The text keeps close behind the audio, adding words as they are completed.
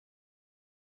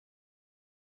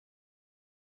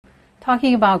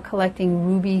talking about collecting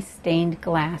ruby stained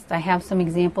glass. I have some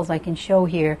examples I can show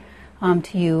here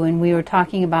to you, and we were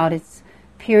talking about its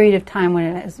period of time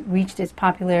when it has reached its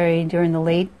popularity during the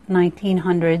late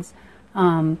 1900s,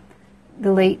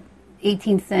 the late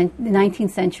 19th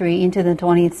century into the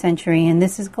 20th century. And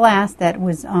this is glass that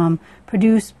was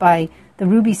produced by the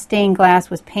ruby stained glass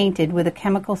was painted with a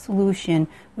chemical solution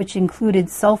which included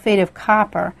sulfate of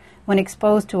copper. When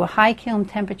exposed to a high kiln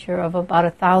temperature of about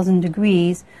 1,000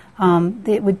 degrees,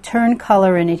 it would turn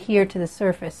color and adhere to the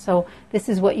surface. So this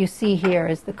is what you see here,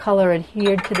 is the color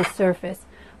adhered to the surface.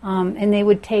 And they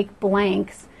would take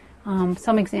blanks.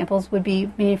 Some examples would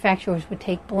be manufacturers would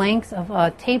take blanks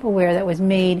of tableware that was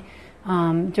made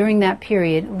during that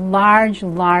period, large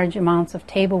amounts of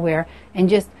tableware, and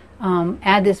just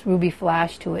add this ruby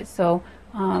flash to it. So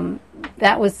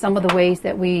that was some of the ways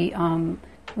that we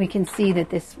can see that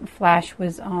this flash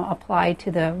was applied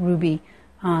to the ruby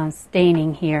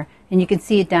staining here. And you can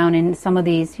see it down in some of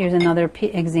these. Here's another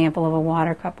example of a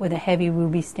water cup with a heavy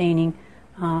ruby staining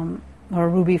or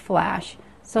ruby flash.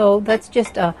 So that's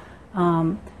just to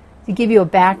give you a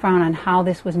background on how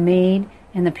this was made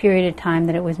and the period of time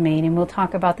that it was made. And we'll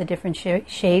talk about the different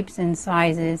shapes and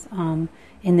sizes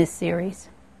in this series.